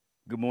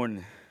Good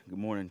morning. Good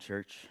morning,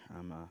 church.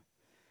 I'm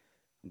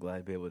glad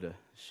to be able to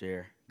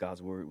share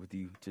God's word with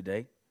you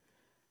today.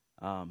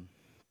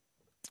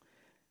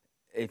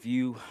 If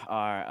you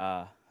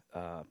are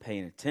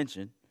paying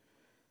attention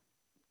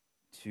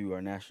to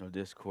our national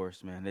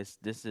discourse, man,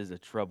 this is a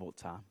troubled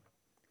time.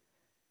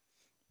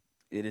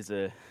 It is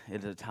a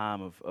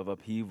time of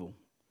upheaval,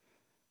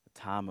 a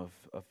time of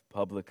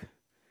public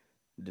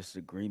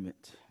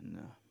disagreement and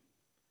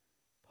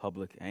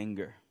public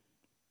anger.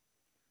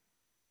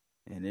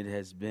 And it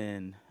has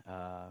been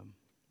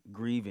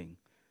grieving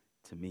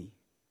to me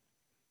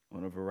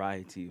on a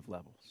variety of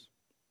levels.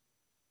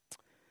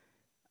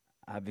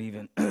 I've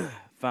even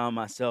found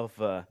myself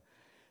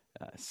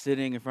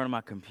sitting in front of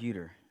my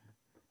computer,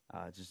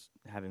 just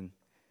having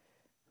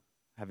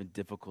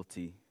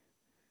difficulty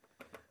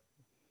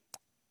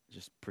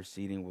just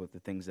proceeding with the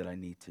things that I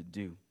need to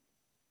do.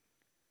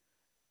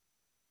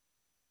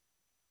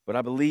 But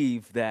I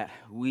believe that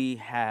we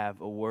have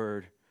a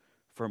word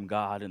from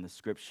God in the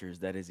scriptures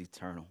that is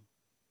eternal.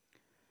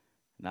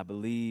 And I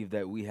believe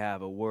that we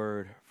have a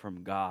word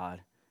from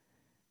God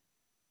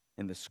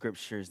in the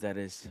scriptures that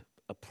is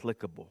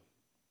applicable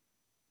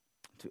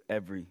to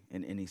every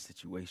and any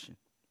situation.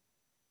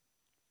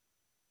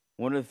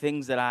 One of the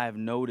things that I have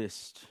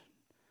noticed,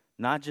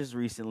 not just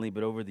recently,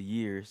 but over the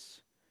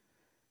years,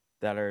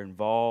 that are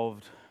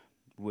involved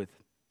with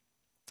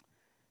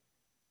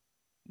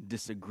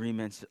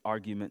disagreements,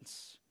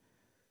 arguments,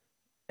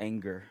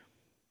 anger,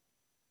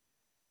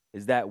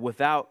 is that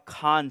without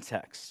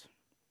context,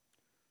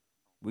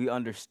 we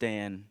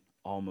understand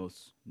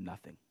almost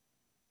nothing.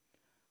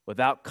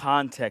 Without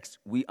context,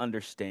 we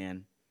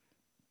understand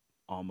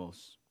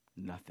almost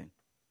nothing.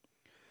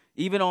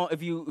 Even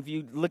if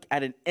you look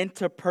at an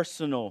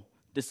interpersonal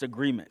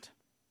disagreement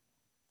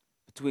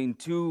between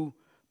two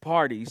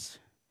parties,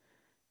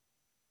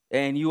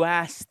 and you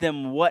ask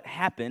them what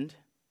happened,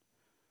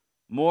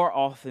 more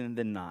often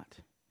than not,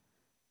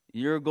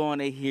 you're going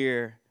to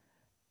hear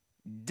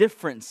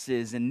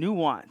differences in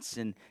nuance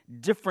and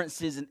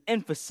differences in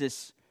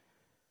emphasis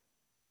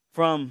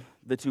from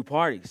the two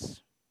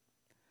parties.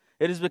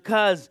 It is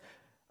because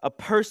a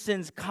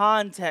person's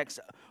context,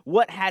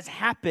 what has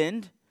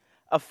happened,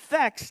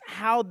 affects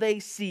how they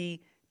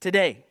see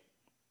today.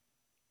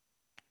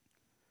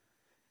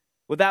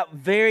 Without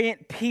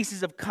variant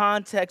pieces of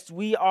context,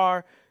 we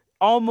are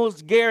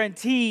almost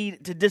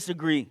guaranteed to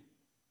disagree.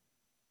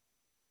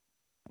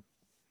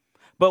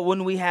 But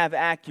when we have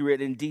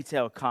accurate and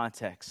detailed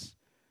context,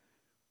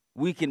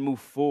 we can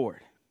move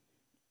forward.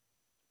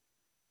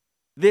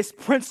 This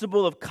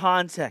principle of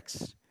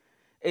context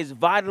is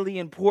vitally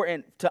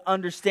important to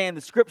understand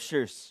the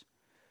scriptures.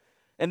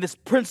 And this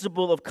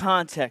principle of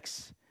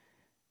context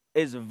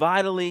is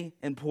vitally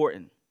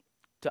important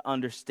to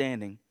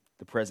understanding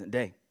the present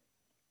day.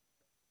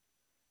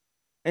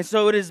 And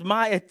so it is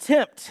my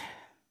attempt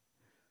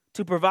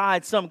to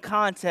provide some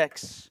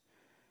context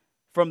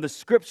from the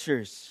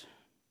scriptures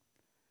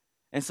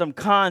and some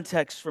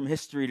context from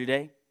history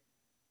today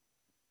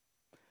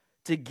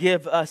to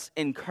give us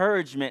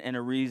encouragement and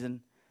a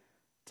reason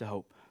to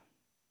hope.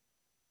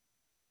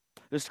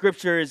 The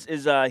scripture is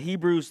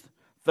Hebrews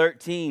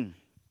 13,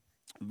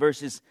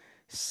 verses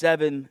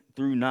 7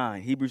 through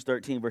 9. Hebrews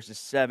 13, verses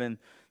 7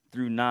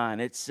 through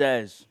 9. It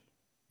says,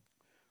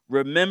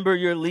 "Remember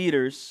your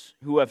leaders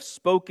who have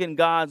spoken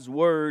God's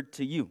word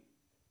to you.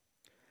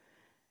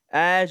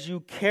 As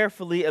you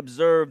carefully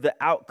observe the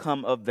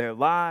outcome of their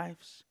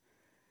lives,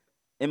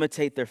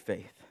 imitate their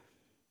faith.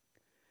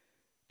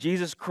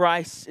 Jesus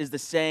Christ is the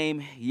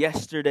same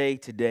yesterday,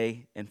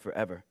 today, and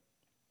forever.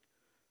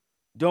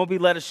 Don't be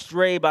led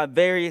astray by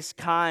various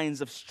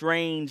kinds of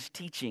strange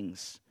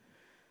teachings,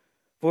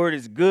 for it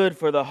is good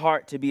for the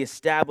heart to be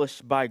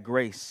established by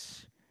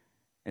grace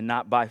and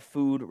not by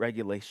food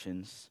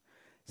regulations,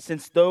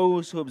 since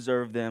those who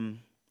observe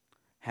them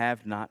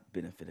have not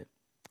benefited."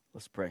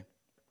 Let's pray.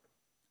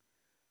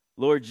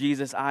 Lord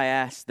Jesus, I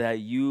ask that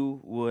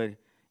you would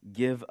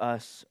give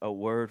us a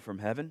word from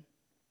heaven,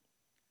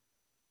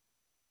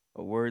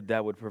 a word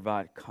that would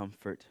provide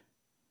comfort,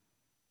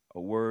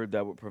 a word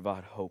that would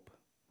provide hope,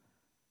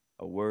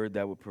 a word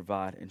that would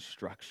provide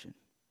instruction.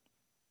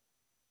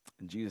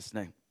 In Jesus'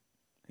 name,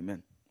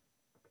 amen.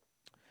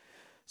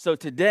 So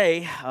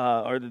today,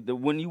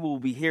 when you will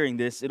be hearing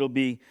this, it'll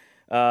be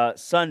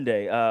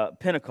Sunday,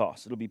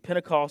 Pentecost. It'll be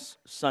Pentecost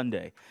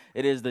Sunday.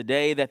 It is the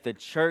day that the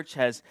church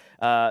has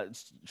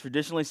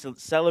traditionally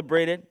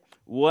celebrated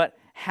what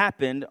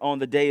happened on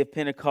the day of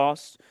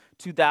Pentecost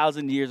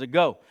 2,000 years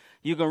ago.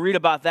 You can read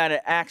about that in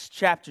Acts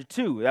chapter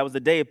 2. That was the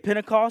day of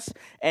Pentecost,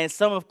 and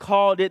some have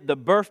called it the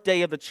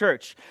birthday of the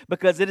church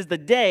because it is the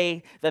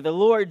day that the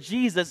Lord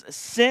Jesus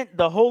sent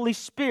the Holy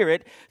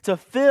Spirit to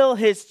fill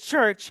his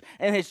church,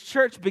 and his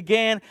church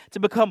began to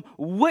become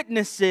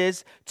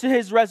witnesses to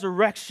his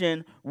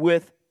resurrection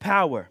with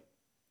power.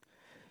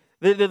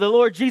 The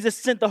Lord Jesus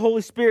sent the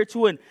Holy Spirit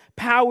to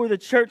empower the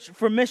church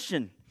for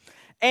mission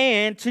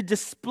and to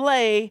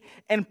display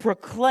and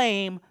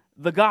proclaim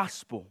the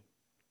gospel.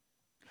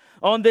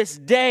 On this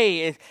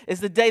day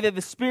is the day that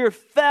the Spirit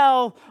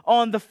fell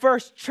on the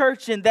first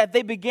church and that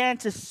they began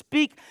to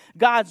speak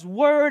God's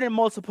word in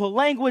multiple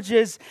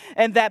languages,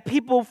 and that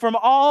people from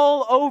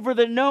all over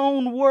the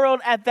known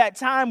world at that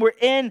time were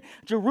in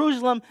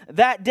Jerusalem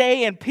that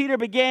day, and Peter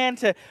began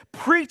to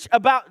preach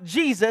about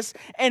Jesus,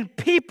 and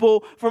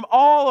people from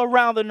all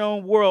around the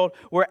known world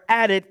were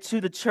added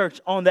to the church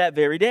on that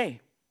very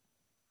day.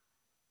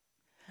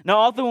 Now,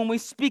 often when we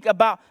speak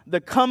about the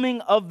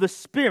coming of the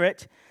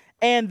Spirit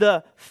and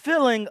the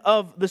filling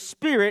of the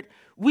Spirit,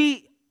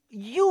 we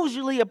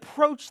usually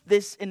approach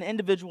this in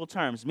individual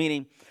terms,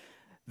 meaning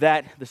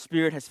that the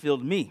Spirit has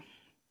filled me.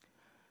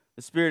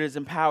 The Spirit has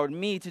empowered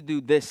me to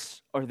do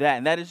this or that,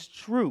 and that is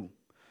true.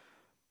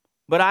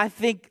 But I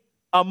think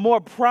a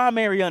more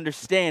primary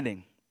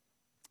understanding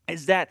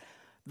is that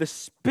the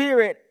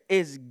Spirit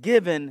is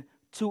given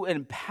to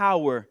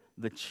empower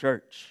the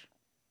church.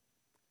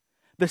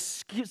 The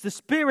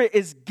Spirit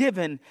is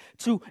given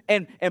to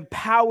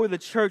empower the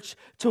church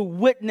to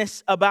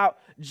witness about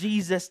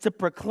Jesus, to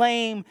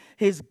proclaim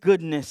His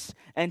goodness,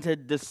 and to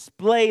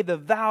display the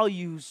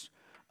values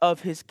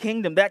of His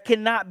kingdom. That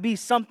cannot be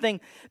something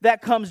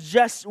that comes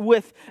just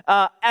with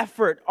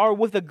effort or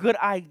with a good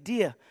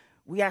idea.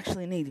 We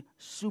actually need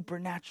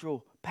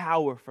supernatural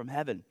power from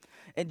heaven.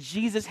 And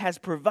Jesus has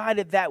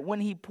provided that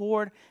when He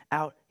poured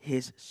out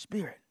His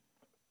Spirit.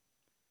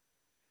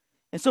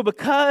 And so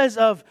because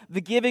of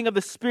the giving of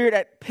the Spirit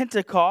at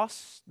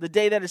Pentecost, the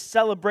day that is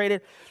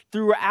celebrated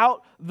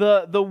throughout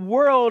the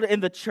world in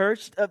the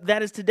church,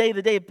 that is today,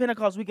 the day of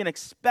Pentecost, we can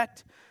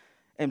expect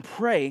and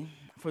pray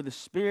for the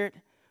Spirit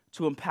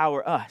to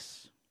empower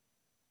us.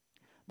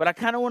 But I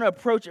kind of want to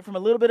approach it from a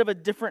little bit of a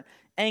different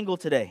angle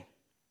today.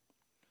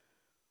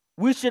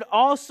 We should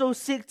also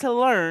seek to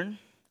learn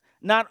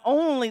not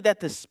only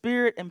that the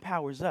Spirit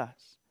empowers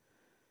us,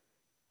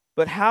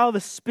 but how the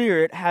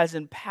Spirit has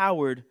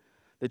empowered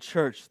the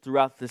church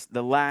throughout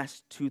the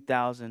last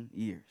 2,000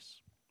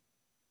 years.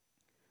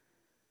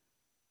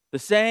 The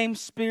same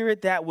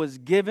Spirit that was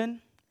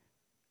given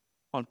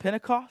on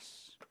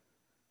Pentecost,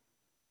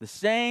 the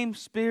same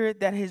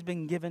Spirit that has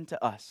been given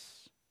to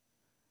us,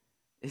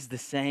 is the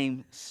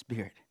same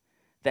Spirit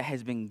that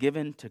has been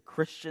given to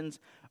Christians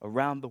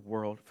around the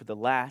world for the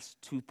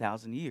last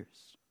 2,000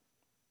 years.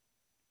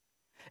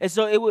 And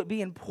so it would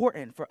be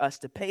important for us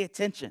to pay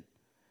attention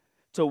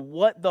to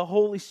what the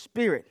Holy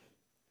Spirit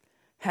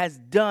has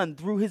done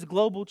through His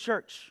global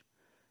church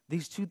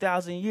these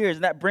 2,000 years.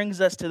 And that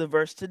brings us to the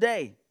verse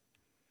today.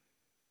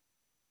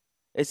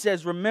 It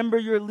says, "Remember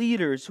your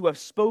leaders who have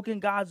spoken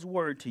God's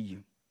word to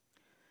you.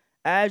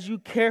 As you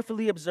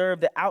carefully observe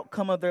the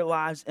outcome of their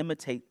lives,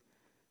 imitate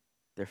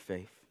their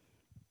faith."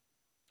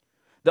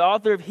 The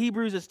author of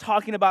Hebrews is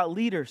talking about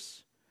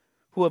leaders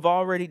who have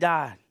already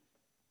died.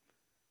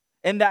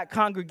 In that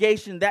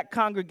congregation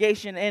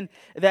and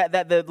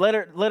that the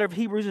letter of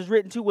Hebrews is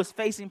written to was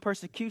facing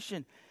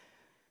persecution.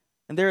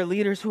 And there are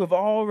leaders who have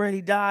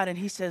already died. And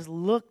he says,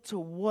 look to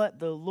what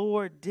the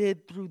Lord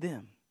did through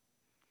them.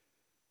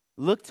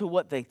 Look to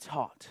what they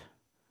taught.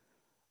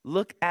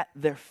 Look at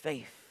their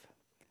faith.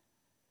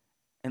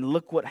 And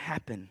look what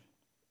happened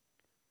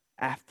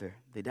after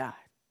they died.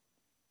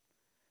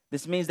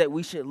 This means that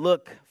we should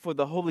look for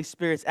the Holy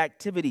Spirit's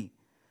activity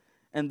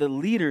and the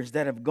leaders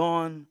that have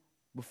gone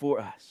before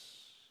us.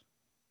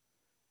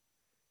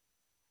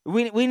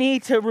 We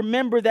need to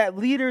remember that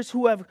leaders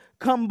who have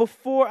come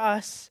before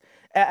us,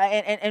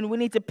 and we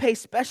need to pay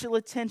special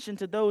attention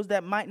to those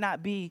that might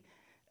not be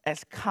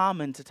as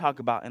common to talk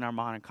about in our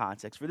modern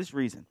context for this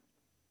reason.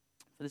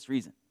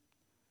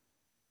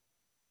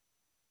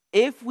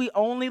 If we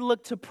only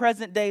look to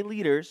present day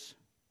leaders,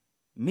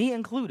 me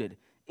included,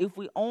 if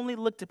we only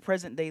look to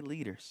present day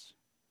leaders,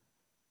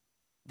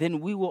 then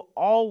we will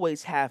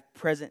always have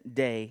present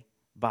day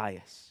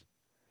bias.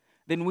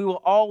 Then we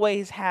will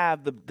always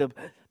have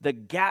the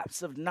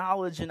gaps of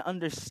knowledge and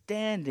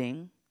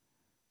understanding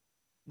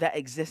that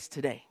exists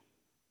today.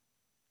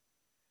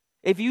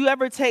 If you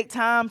ever take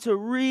time to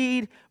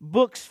read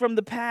books from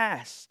the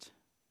past,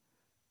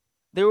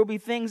 there will be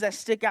things that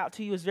stick out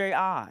to you as very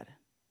odd.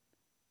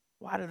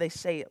 Why do they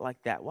say it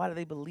like that? Why do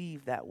they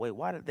believe that way?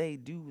 Why do they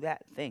do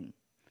that thing?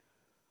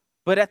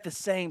 But at the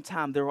same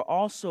time, there will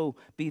also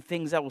be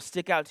things that will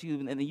stick out to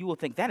you, and you will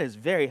think, that is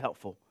very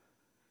helpful.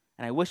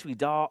 And I wish we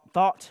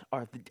thought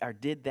or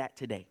did that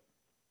today.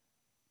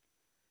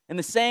 In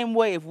the same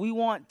way, if we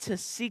want to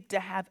seek to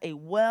have a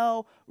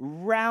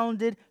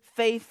well-rounded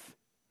faith,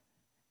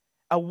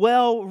 a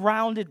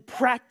well-rounded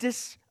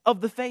practice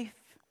of the faith,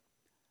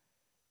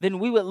 then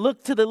we would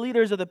look to the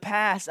leaders of the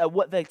past at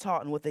what they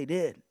taught and what they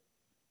did.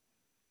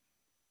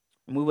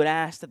 And we would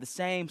ask that the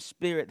same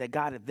Spirit that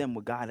guided them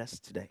would guide us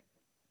today.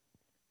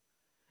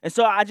 And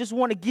so I just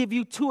want to give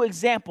you two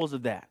examples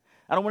of that.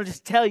 I don't want to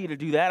just tell you to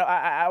do that.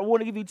 I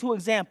want to give you two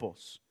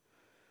examples.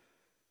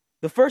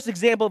 The first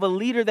example of a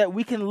leader that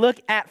we can look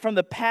at from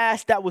the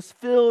past that was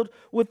filled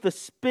with the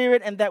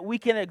Spirit and that we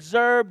can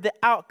observe the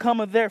outcome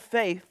of their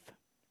faith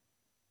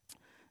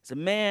is a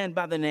man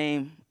by the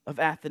name of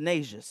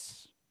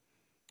Athanasius.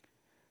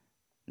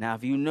 Now,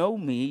 if you know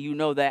me, you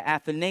know that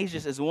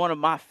Athanasius is one of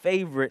my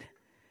favorite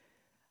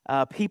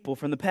people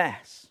from the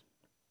past.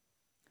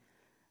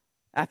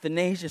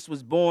 Athanasius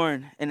was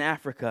born in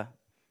Africa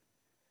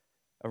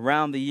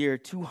around the year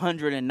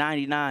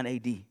 299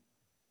 AD.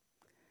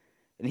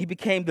 And he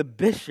became the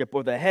bishop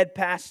or the head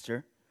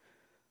pastor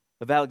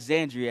of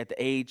Alexandria at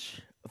the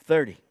age of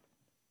 30.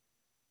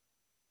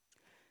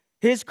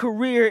 His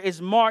career is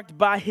marked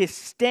by his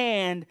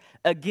stand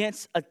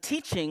against a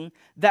teaching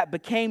that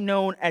became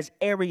known as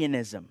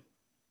Arianism.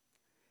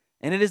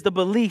 And it is the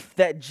belief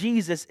that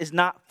Jesus is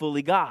not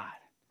fully God,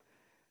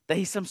 that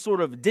he's some sort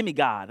of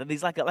demigod, that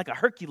he's like a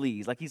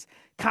Hercules, like he's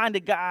kind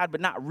of God,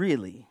 but not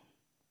really.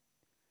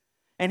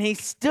 And he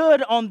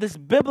stood on this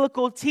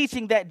biblical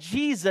teaching that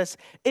Jesus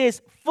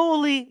is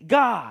fully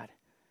God.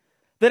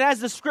 That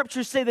as the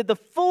scriptures say, that the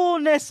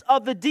fullness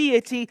of the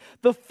deity,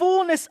 the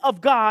fullness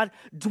of God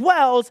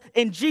dwells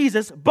in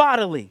Jesus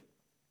bodily.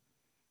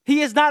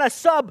 He is not a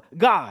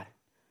sub-God.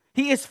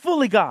 He is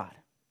fully God.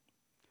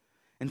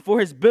 And for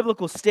his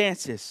biblical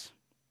stances,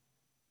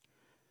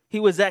 he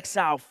was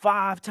exiled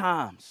 5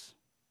 times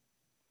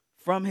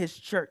from his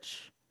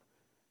church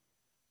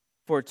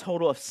for a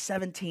total of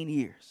 17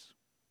 years.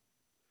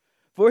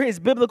 For his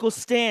biblical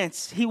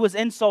stance, he was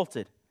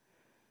insulted.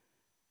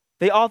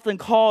 They often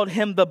called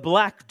him the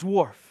Black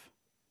Dwarf,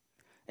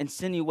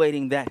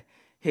 insinuating that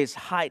his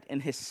height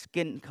and his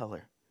skin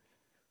color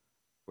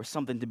were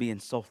something to be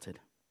insulted.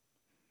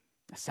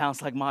 That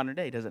sounds like modern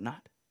day, does it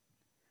not?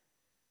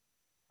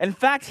 In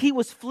fact, he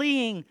was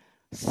fleeing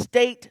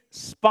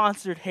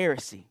state-sponsored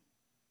heresy.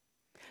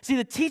 See,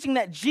 the teaching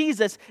that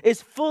Jesus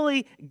is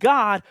fully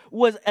God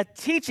was a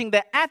teaching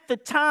that at the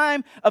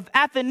time of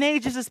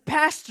Athanasius'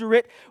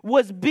 pastorate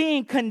was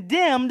being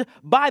condemned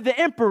by the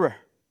emperor.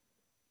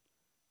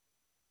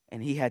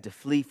 And he had to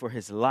flee for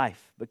his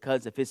life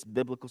because of his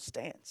biblical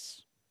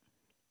stance.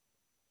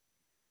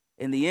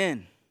 In the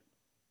end,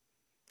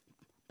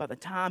 by the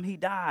time he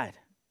died,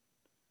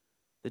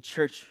 the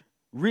church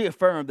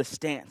reaffirmed the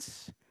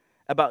stance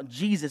about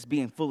Jesus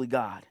being fully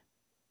God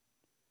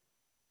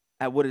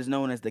at what is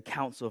known as the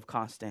Council of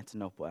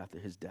Constantinople after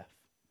his death.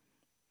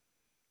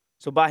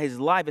 So by his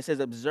life, it says,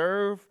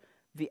 observe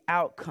the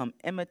outcome,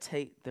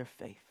 imitate their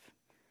faith.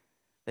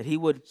 That he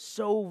would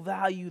so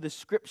value the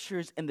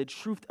scriptures and the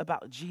truth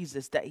about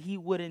Jesus that he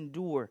would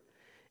endure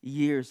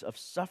years of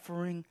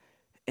suffering,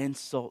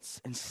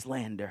 insults, and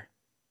slander.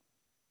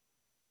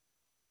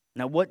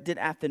 Now, what did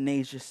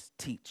Athanasius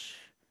teach?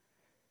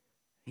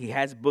 He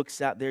has books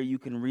out there, you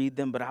can read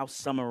them, but I'll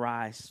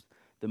summarize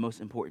the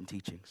most important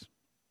teachings.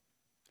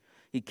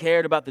 He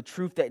cared about the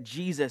truth that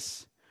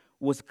Jesus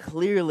was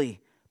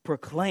clearly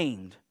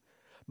proclaimed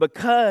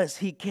because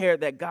he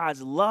cared that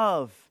God's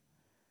love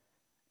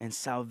and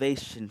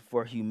salvation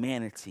for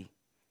humanity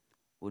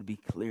would be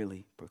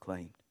clearly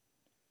proclaimed.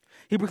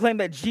 He proclaimed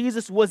that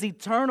Jesus was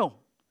eternal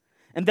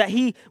and that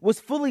he was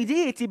fully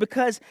deity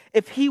because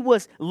if he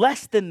was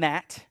less than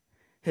that,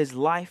 his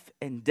life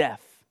and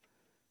death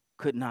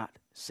could not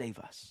save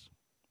us.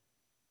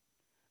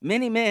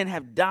 Many men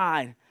have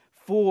died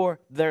for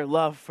their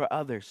love for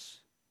others.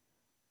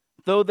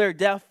 Though their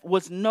death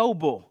was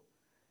noble,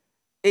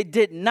 it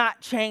did not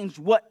change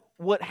what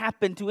would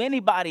happen to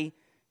anybody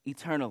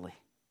eternally.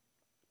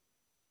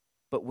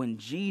 But when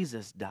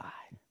Jesus died,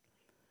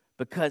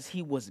 because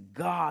he was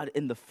God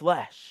in the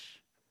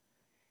flesh,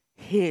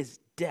 his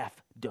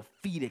death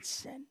defeated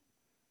sin.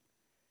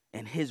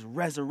 And his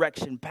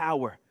resurrection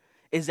power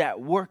is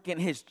at work in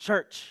his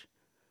church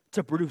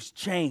to produce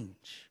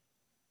change.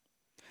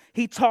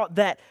 He taught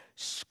that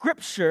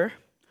Scripture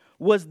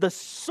was the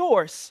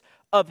source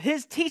of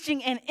his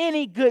teaching and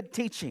any good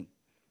teaching.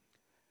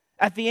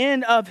 At the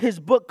end of his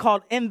book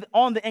called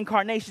On the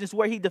Incarnation is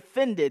where he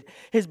defended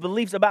his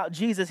beliefs about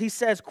Jesus. He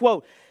says,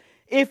 quote,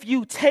 if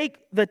you take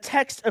the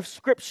text of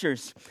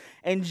scriptures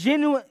and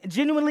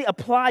genuinely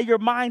apply your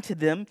mind to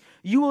them,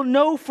 you will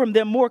know from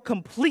them more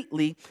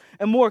completely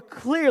and more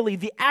clearly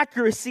the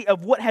accuracy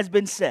of what has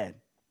been said.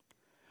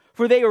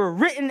 For they were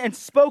written and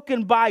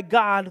spoken by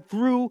God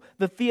through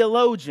the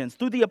theologians,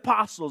 through the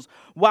apostles,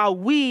 while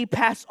we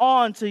pass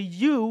on to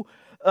you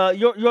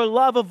your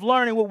love of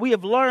learning what we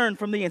have learned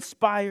from the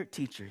inspired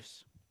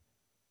teachers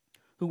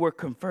who were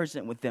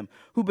conversant with them,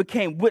 who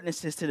became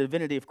witnesses to the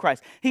divinity of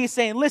Christ. He is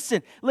saying,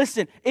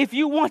 listen, if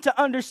you want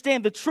to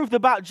understand the truth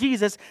about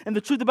Jesus and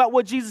the truth about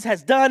what Jesus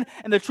has done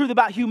and the truth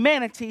about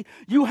humanity,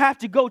 you have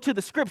to go to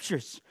the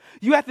scriptures.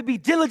 You have to be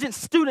diligent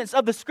students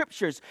of the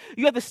scriptures.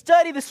 You have to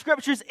study the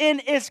scriptures in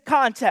its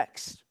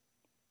context.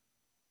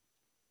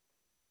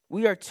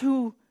 We are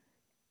too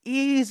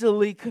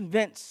easily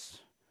convinced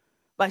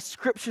by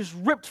scriptures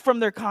ripped from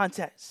their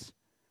context.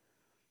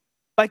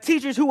 By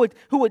teachers who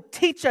would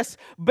teach us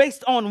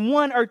based on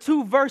 1 or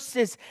 2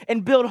 verses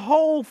and build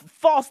whole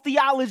false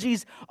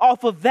theologies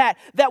off of that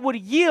would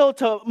yield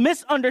to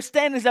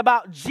misunderstandings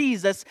about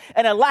Jesus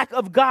and a lack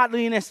of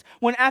godliness,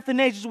 when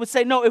Athanasius would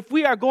say, no, if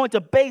we are going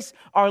to base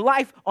our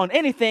life on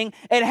anything,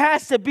 it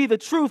has to be the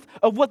truth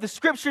of what the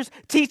scriptures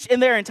teach in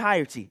their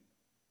entirety.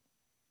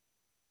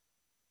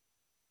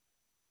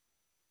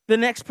 The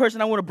next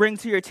person I want to bring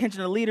to your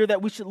attention, a leader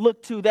that we should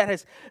look to that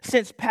has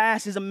since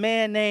passed, is a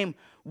man named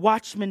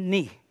Watchman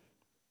Nee.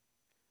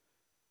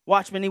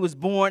 Watchman Nee was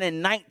born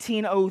in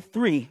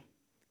 1903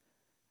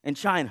 in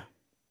China.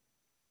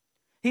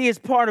 He is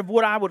part of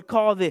what I would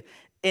call the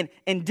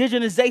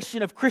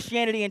indigenization of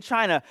Christianity in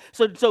China.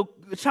 So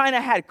China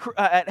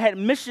had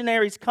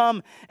missionaries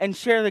come and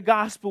share the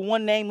gospel.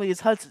 One, namely,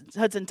 is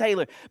Hudson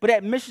Taylor. But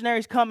had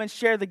missionaries come and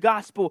share the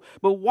gospel.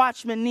 But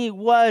Watchman Nee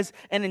was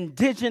an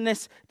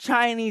indigenous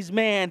Chinese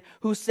man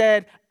who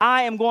said,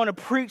 I am going to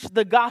preach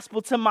the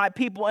gospel to my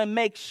people and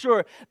make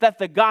sure that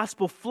the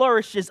gospel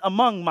flourishes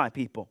among my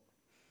people.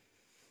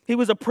 He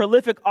was a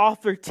prolific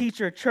author,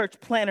 teacher, church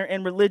planner,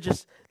 and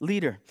religious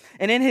leader.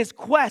 And in his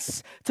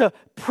quest to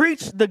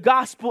preach the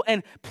gospel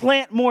and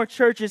plant more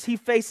churches, he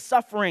faced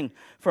suffering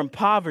from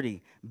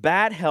poverty,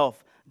 bad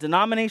health,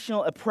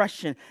 denominational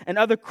oppression, and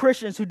other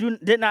Christians who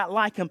did not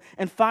like him,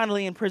 and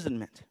finally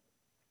imprisonment.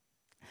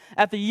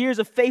 After years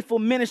of faithful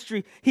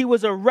ministry, he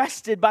was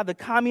arrested by the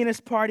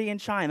Communist Party in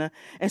China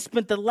and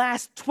spent the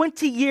last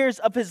 20 years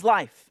of his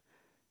life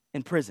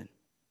in prison.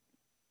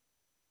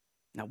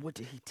 Now, what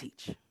did he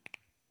teach?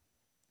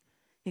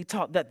 He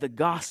taught that the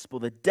gospel,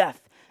 the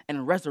death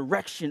and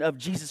resurrection of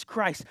Jesus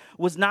Christ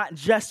was not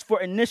just for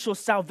initial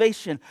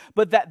salvation,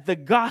 but that the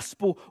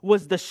gospel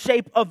was the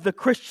shape of the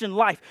Christian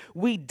life.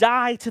 We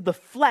die to the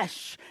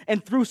flesh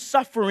and through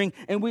suffering,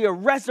 and we are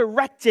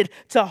resurrected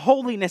to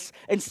holiness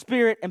and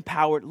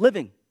spirit-empowered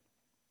living.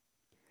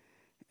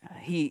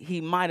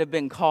 He might have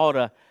been called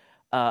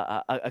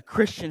a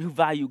Christian who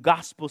valued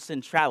gospel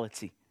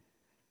centrality,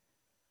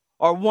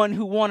 or one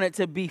who wanted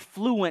to be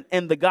fluent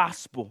in the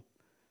gospel.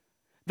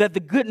 That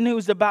the good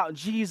news about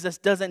Jesus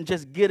doesn't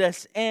just get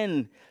us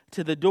in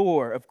to the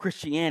door of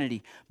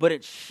Christianity, but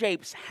it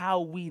shapes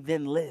how we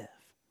then live.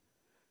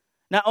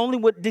 Not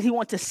only did he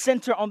want to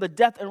center on the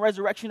death and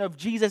resurrection of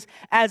Jesus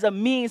as a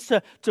means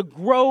to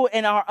grow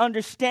in our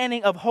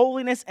understanding of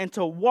holiness and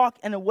to walk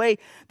in a way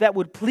that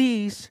would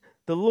please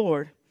the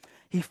Lord,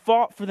 he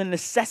fought for the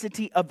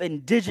necessity of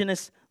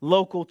indigenous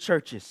local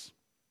churches.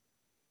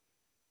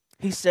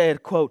 He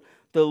said, quote,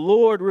 "The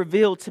Lord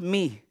revealed to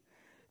me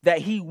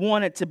that he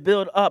wanted to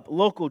build up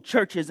local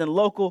churches and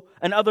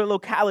other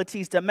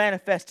localities to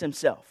manifest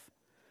himself,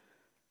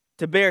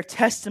 to bear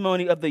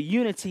testimony of the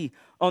unity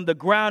on the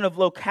ground of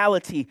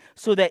locality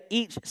so that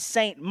each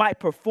saint might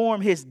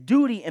perform his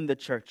duty in the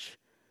church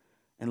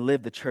and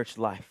live the church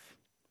life.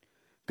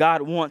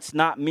 God wants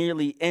not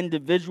merely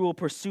individual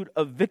pursuit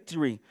of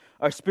victory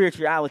or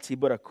spirituality,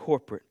 but a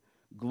corporate,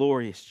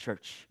 glorious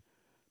church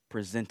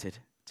presented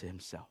to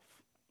himself."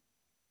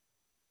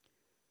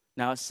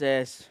 Now it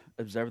says,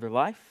 observe their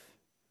life,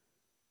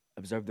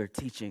 observe their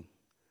teaching,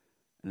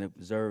 and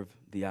observe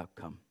the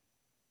outcome.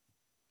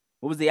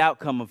 What was the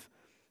outcome of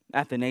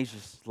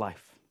Athanasius'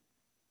 life?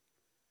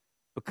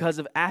 Because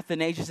of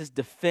Athanasius'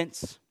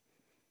 defense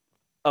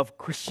of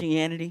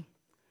Christianity,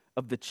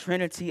 of the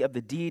Trinity, of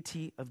the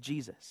deity of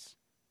Jesus,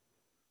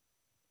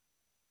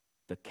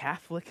 the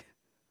Catholic,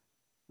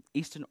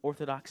 Eastern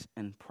Orthodox,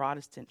 and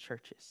Protestant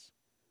churches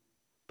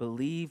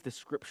believe the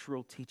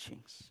scriptural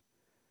teachings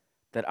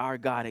that our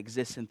God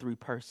exists in three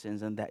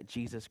persons and that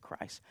Jesus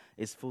Christ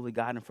is fully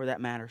God, and for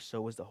that matter,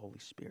 so is the Holy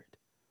Spirit.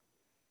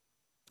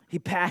 He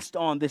passed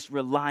on this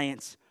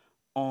reliance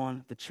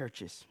on the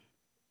churches.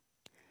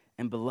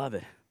 And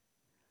beloved,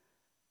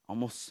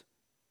 almost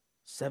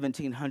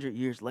 1,700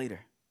 years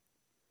later,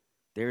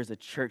 there is a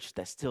church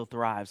that still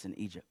thrives in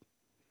Egypt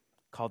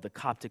called the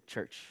Coptic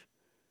Church,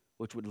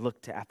 which would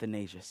look to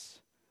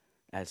Athanasius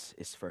as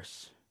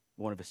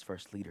one of his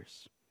first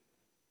leaders.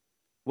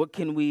 What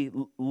can we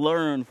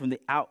learn from the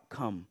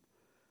outcome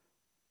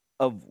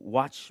of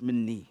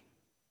Watchman Nee?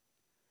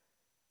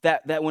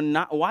 That when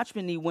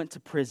Watchman Nee went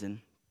to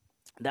prison,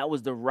 that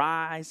was the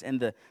rise and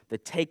the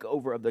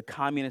takeover of the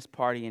Communist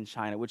Party in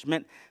China, which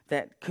meant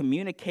that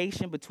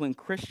communication between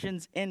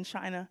Christians in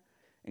China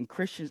and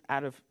Christians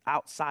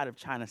outside of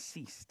China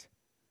ceased.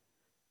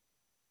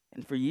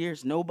 And for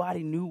years,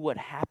 nobody knew what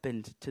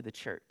happened to the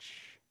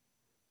church.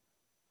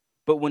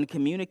 But when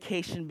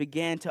communication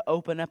began to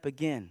open up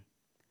again,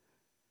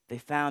 they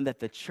found that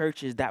the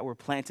churches that were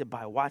planted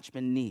by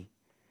Watchman Nee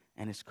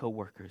and his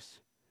co-workers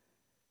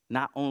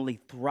not only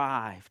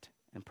thrived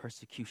in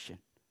persecution,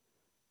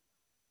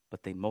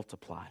 but they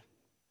multiplied.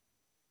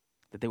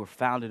 That they were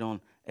founded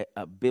on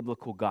a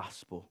biblical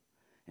gospel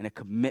and a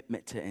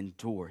commitment to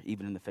endure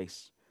even in the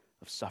face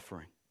of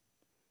suffering.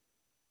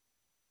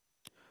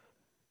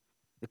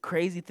 The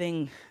crazy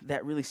thing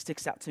that really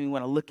sticks out to me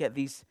when I look at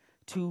these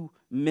two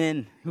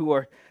men who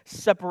are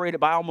separated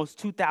by almost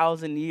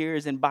 2,000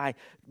 years and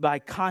by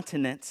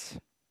continents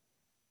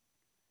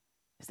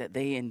is that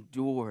they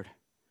endured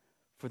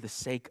for the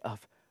sake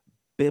of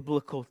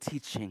biblical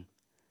teaching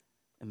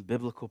and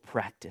biblical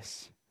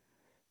practice.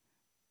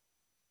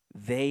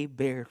 They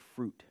bear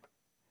fruit,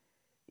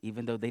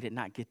 even though they did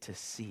not get to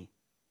see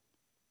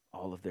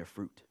all of their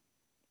fruit.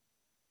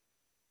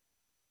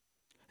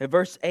 In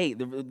verse 8,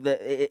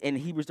 in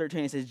Hebrews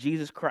 13, it says,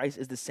 Jesus Christ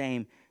is the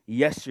same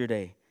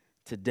yesterday,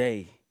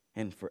 today,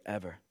 and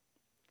forever.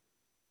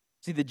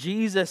 See, the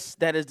Jesus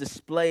that is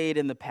displayed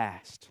in the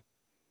past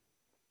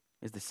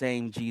is the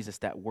same Jesus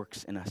that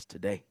works in us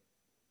today,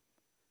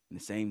 and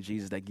the same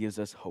Jesus that gives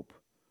us hope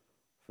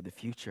for the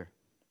future.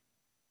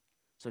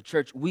 So,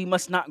 church, we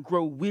must not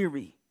grow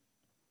weary.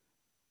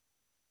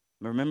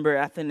 Remember,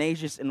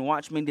 Athanasius and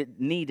Watchmen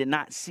did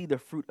not see the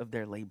fruit of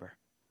their labor,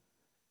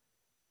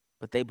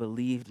 but they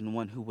believed in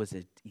one who was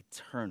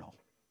eternal,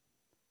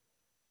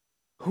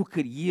 who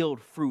could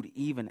yield fruit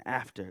even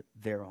after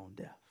their own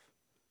death.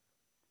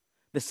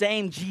 The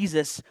same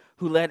Jesus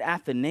who led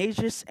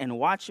Athanasius and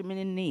Watchman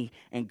and me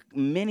and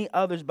many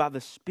others by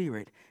the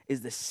Spirit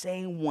is the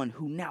same one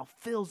who now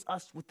fills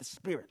us with the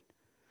Spirit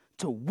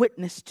to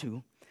witness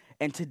to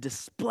and to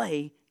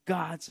display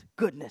God's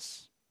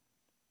goodness.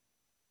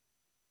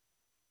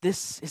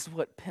 This is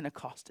what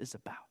Pentecost is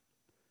about.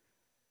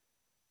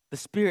 The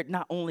Spirit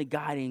not only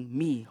guiding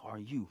me or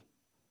you,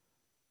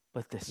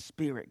 but the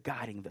Spirit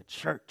guiding the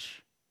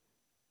church.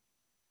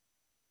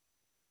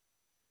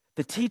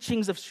 The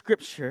teachings of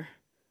Scripture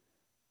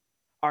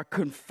are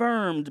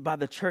confirmed by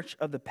the church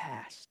of the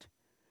past,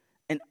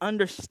 and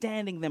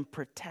understanding them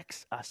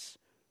protects us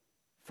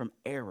from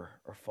error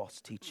or false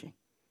teaching.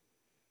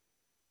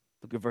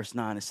 Look at verse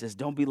 9. It says,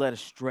 "Don't be led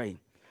astray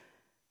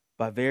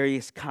by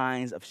various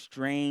kinds of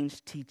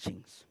strange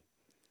teachings,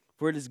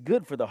 for it is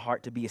good for the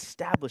heart to be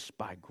established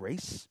by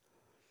grace,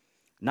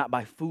 not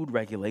by food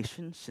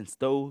regulations, since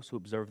those who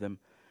observe them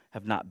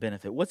have not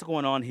benefit." What's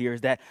going on here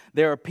is that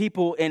there are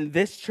people in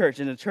this church,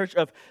 in the church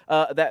of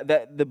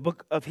that the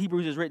book of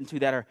Hebrews is written to,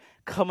 that are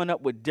coming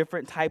up with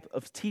different type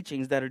of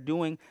teachings that are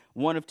doing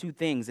one of two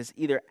things. It's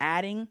either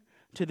adding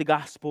to the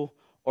gospel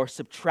or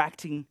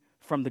subtracting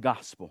from the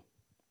gospel.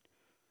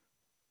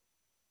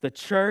 The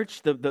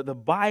church, the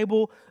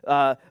Bible,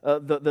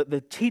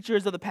 the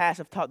teachers of the past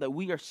have taught that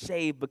we are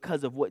saved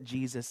because of what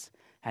Jesus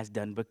has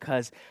done,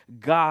 because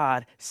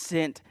God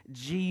sent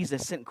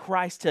Jesus, sent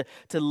Christ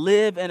to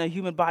live in a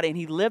human body, and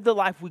he lived the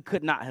life we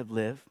could not have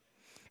lived.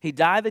 He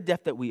died the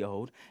death that we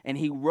owed, and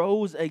he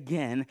rose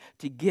again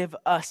to give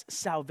us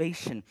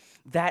salvation.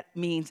 That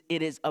means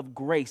it is of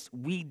grace.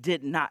 We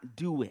did not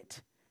do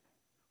it.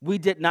 We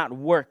did not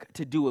work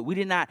to do it. We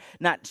did not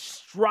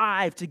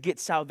strive to get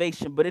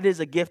salvation, but it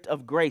is a gift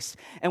of grace.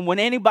 And when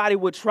anybody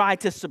would try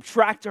to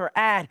subtract or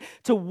add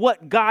to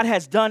what God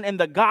has done in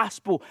the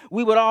gospel,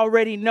 we would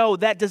already know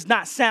that does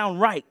not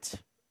sound right.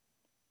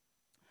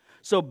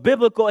 So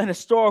biblical and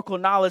historical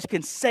knowledge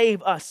can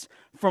save us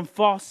from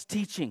false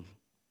teaching.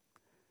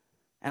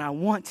 And I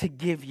want to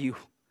give you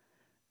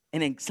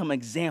some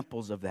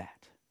examples of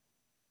that.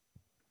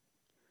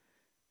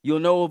 You'll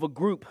know of a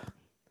group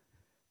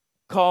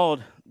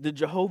called the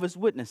Jehovah's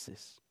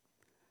Witnesses.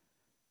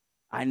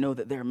 I know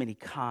that there are many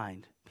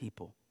kind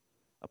people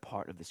a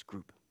part of this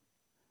group,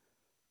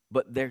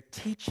 but their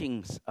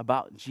teachings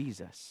about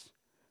Jesus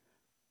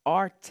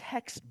are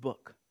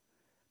textbook,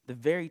 the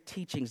very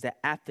teachings that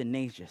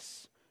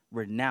Athanasius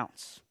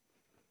renounced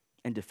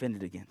and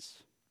defended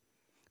against.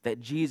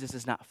 That Jesus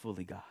is not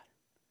fully God.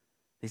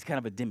 He's kind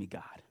of a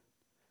demigod.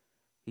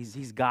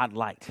 He's God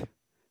light,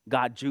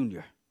 God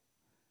Junior.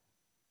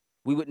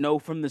 We would know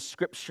from the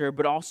scripture,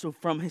 but also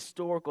from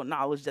historical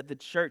knowledge, that the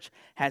church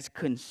has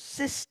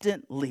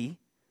consistently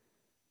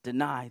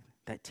denied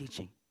that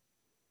teaching.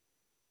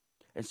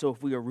 And so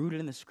if we are rooted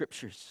in the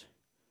scriptures,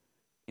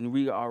 and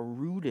we are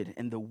rooted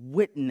in the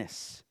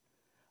witness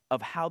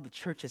of how the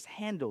church has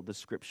handled the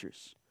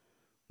scriptures,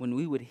 when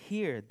we would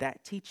hear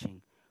that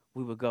teaching,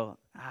 we would go,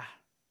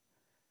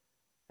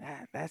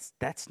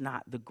 that's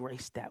not the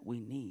grace that we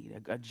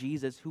need. A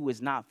Jesus who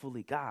is not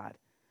fully God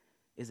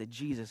is a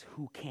Jesus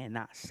who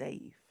cannot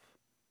save.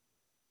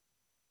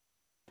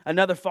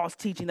 Another false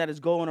teaching that is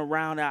going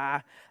around,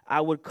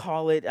 I would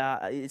call it,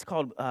 it's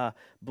called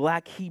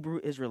Black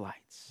Hebrew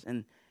Israelites.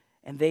 And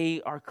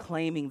they are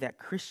claiming that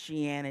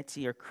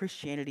Christianity, or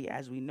Christianity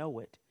as we know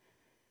it,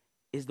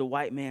 is the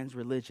white man's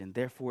religion.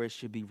 Therefore, it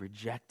should be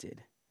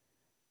rejected.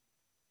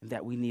 And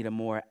that we need a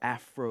more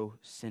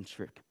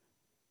Afrocentric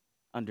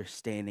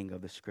understanding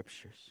of the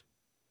scriptures.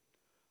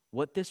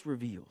 What this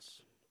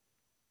reveals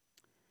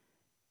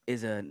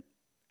is a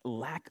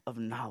lack of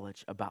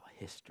knowledge about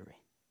history.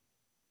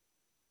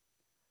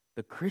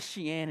 The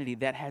Christianity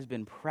that has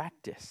been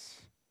practiced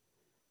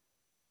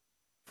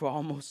for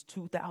almost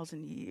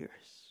 2,000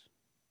 years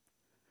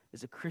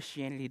is a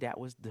Christianity that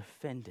was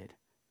defended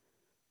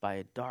by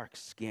a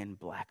dark-skinned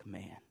black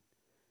man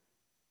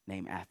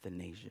named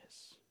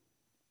Athanasius.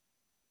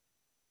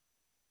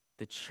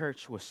 The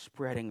church was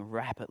spreading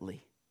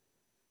rapidly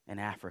in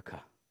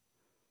Africa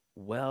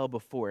well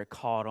before it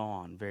caught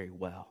on very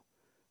well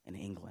in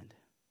England.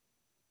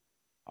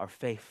 Our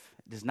faith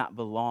does not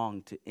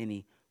belong to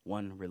any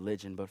one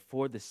religion, but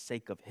for the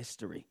sake of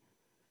history,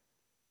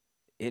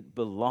 it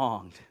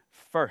belonged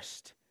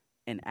first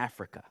in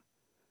Africa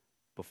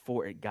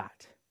before it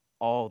got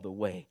all the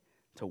way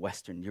to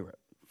Western Europe,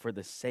 for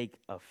the sake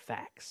of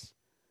facts.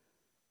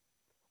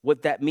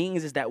 What that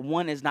means is that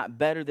one is not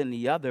better than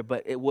the other,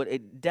 but what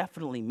it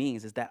definitely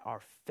means is that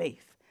our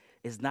faith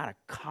is not a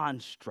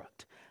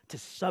construct to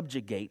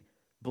subjugate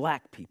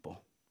black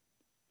people.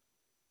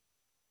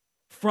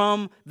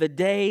 From the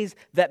days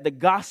that the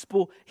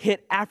gospel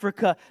hit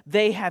Africa,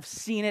 they have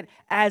seen it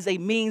as a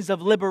means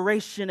of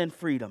liberation and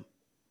freedom.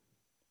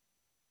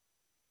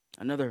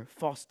 Another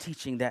false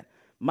teaching that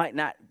might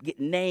not get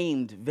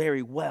named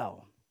very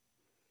well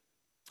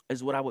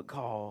is what I would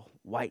call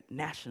white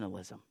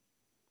nationalism.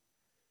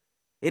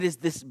 It is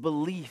this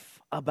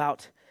belief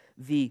about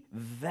the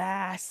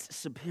vast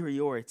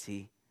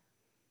superiority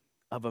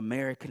of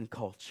American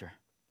culture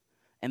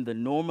and the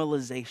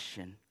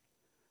normalization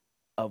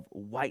of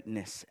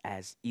whiteness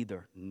as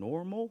either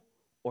normal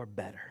or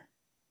better.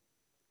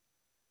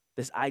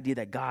 This idea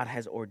that God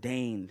has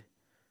ordained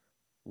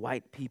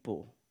white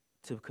people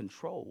to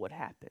control what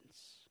happens.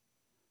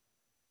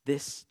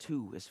 This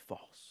too is false.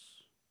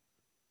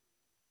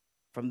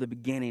 From the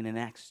beginning in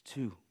Acts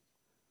 2,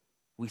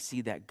 we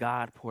see that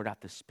God poured out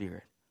the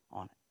Spirit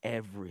on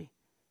every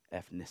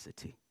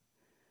ethnicity.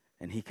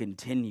 And he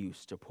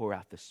continues to pour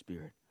out the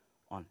Spirit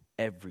on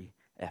every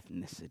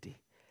ethnicity.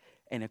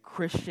 And a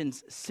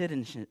Christian's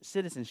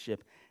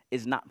citizenship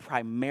is not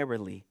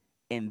primarily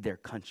in their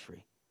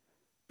country.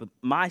 But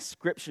my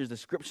scriptures, the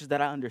scriptures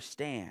that I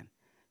understand,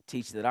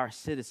 teach that our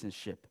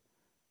citizenship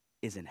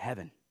is in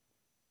heaven.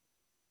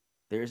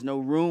 There is no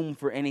room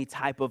for any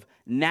type of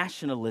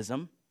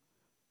nationalism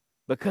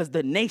because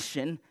the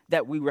nation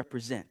that we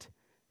represent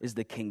is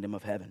the kingdom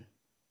of heaven.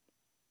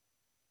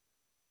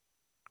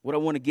 What I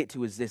want to get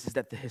to is this, is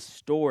that the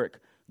historic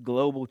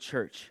global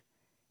church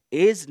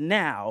is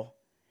now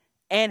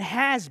and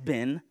has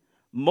been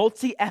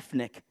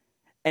multi-ethnic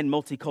and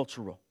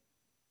multicultural.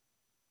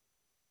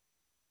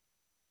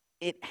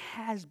 It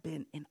has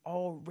been and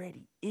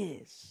already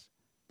is,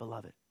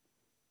 beloved.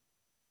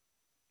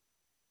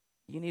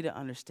 You need to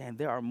understand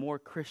there are more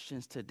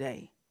Christians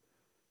today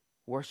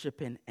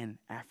worshiping in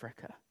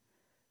Africa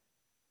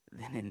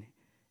than in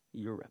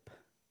Europe.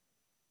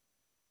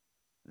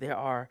 There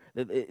are,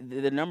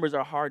 the numbers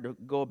are hard to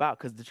go about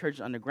because the church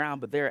is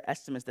underground, but there are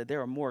estimates that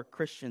there are more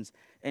Christians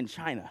in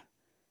China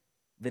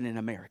than in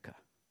America.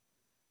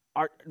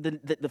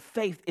 The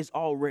faith is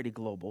already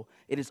global.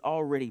 It is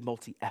already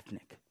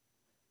multi-ethnic.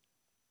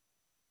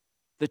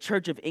 The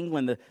Church of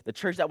England, the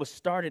church that was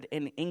started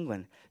in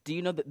England, do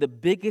you know that the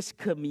biggest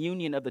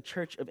communion of the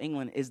Church of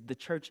England is the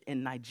church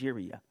in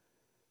Nigeria?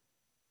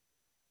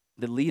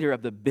 The leader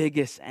of the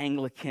biggest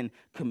Anglican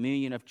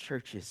communion of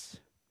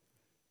churches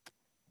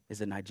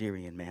is a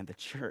Nigerian man. The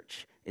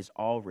church is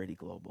already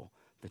global.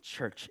 The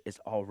church is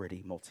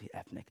already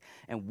multi-ethnic.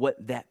 And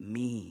what that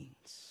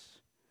means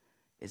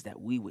is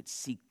that we would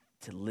seek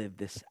to live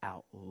this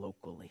out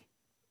locally.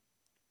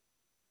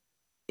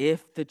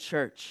 If the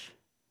church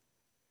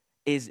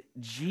is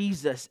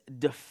Jesus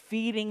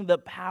defeating the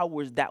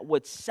powers that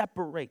would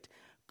separate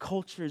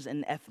cultures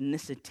and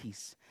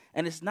ethnicities,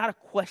 and it's not a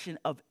question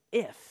of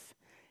if,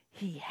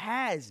 he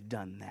has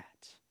done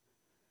that,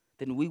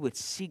 then we would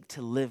seek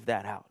to live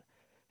that out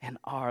in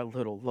our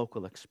little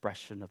local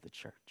expression of the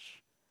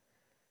church.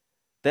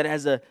 That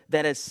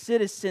as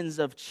citizens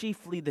of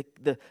chiefly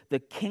the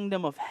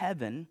kingdom of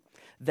heaven,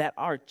 that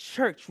our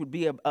church would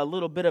be a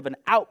little bit of an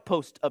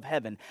outpost of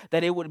heaven,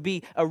 that it would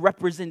be a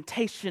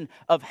representation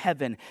of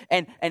heaven.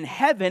 And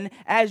heaven,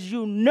 as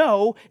you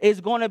know,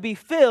 is going to be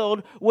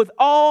filled with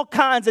all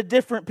kinds of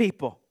different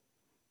people.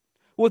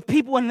 With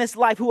people in this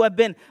life who have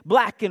been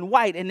black and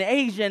white and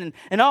Asian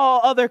and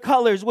all other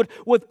colors,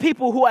 with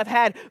people who have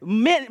had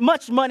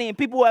much money and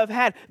people who have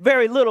had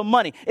very little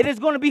money. It is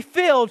going to be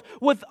filled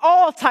with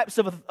all types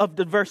of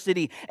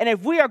diversity. And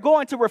if we are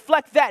going to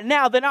reflect that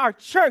now, then our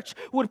church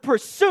would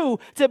pursue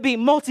to be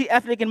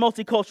multi-ethnic and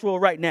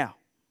multicultural right now.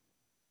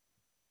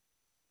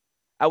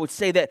 I would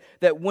say that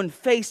when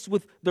faced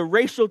with the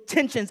racial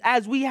tensions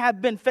as we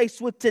have been faced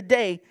with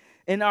today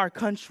in our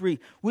country,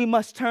 we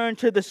must turn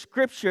to the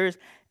scriptures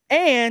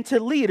and to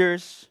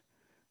leaders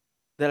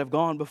that have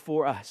gone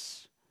before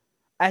us,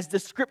 as the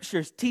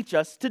scriptures teach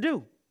us to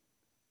do.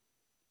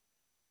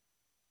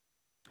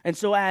 And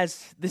so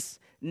as this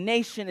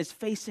nation is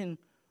facing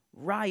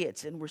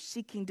riots and we're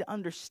seeking to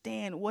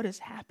understand what is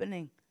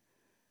happening,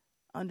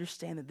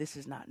 understand that this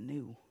is not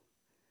new.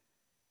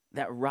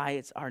 That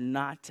riots are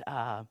not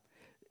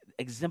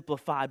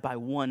exemplified by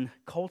one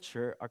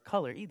culture or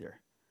color either.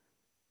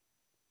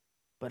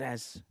 But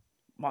as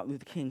Martin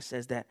Luther King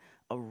says, that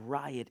a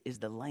riot is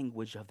the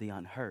language of the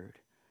unheard.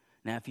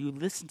 Now, if you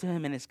listen to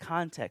him in his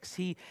context,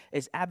 he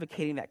is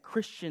advocating that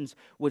Christians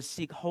would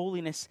seek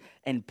holiness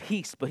and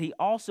peace, but he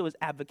also is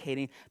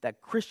advocating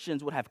that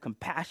Christians would have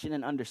compassion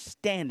and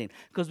understanding,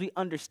 because we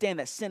understand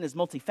that sin is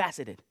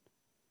multifaceted.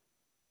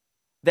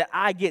 That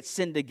I get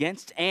sinned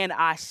against and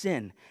I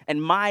sin.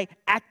 And my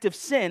act of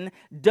sin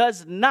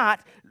does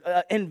not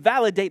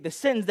invalidate the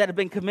sins that have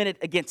been committed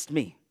against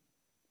me.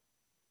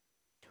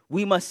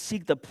 We must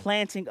seek the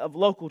planting of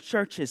local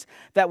churches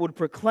that would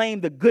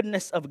proclaim the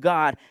goodness of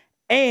God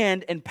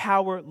and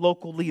empower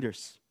local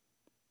leaders.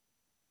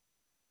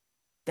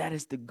 That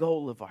is the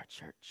goal of our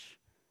church.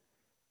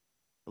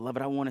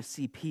 Beloved, I want to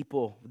see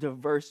people,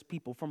 diverse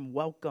people from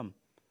Welcome,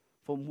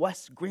 from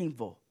West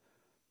Greenville,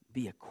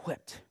 be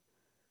equipped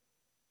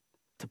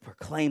to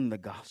proclaim the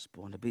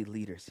gospel and to be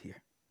leaders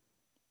here.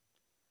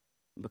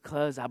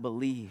 Because I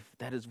believe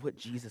that is what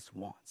Jesus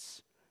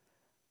wants,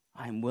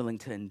 I am willing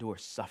to endure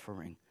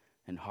suffering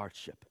and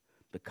hardship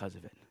because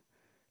of it.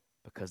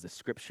 Because the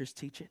scriptures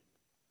teach it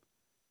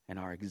and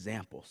our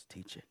examples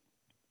teach it.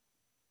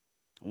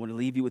 I want to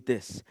leave you with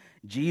this.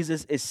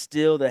 Jesus is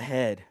still the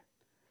head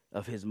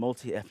of his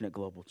multi-ethnic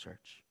global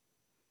church.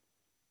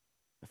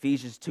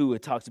 Ephesians 2,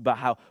 it talks about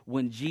how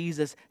when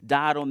Jesus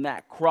died on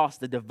that cross,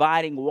 the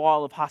dividing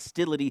wall of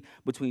hostility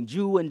between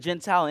Jew and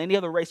Gentile, and any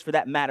other race for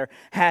that matter,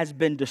 has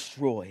been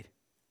destroyed.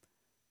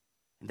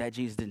 And that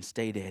Jesus didn't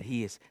stay dead.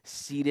 He is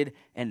seated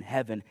in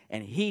heaven,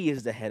 and he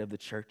is the head of the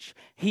church.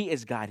 He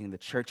is guiding the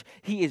church.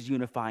 He is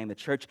unifying the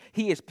church.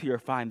 He is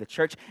purifying the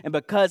church. And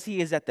because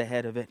he is at the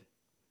head of it,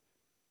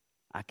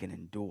 I can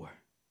endure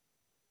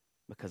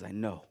because I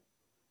know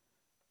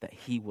that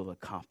he will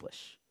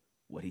accomplish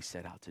what he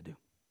set out to do.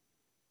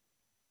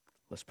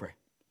 Let's pray.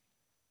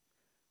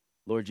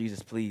 Lord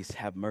Jesus, please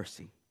have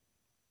mercy.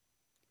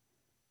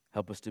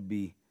 Help us to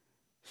be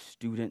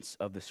students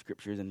of the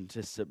scriptures and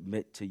to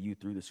submit to you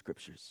through the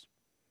scriptures.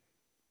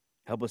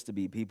 Help us to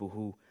be people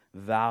who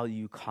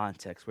value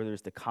context, whether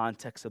it's the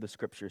context of the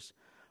scriptures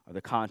or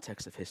the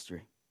context of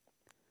history.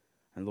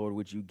 And Lord,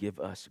 would you give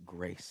us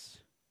grace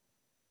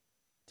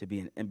to be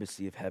an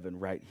embassy of heaven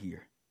right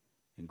here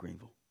in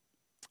Greenville.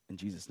 In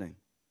Jesus' name,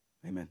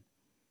 amen.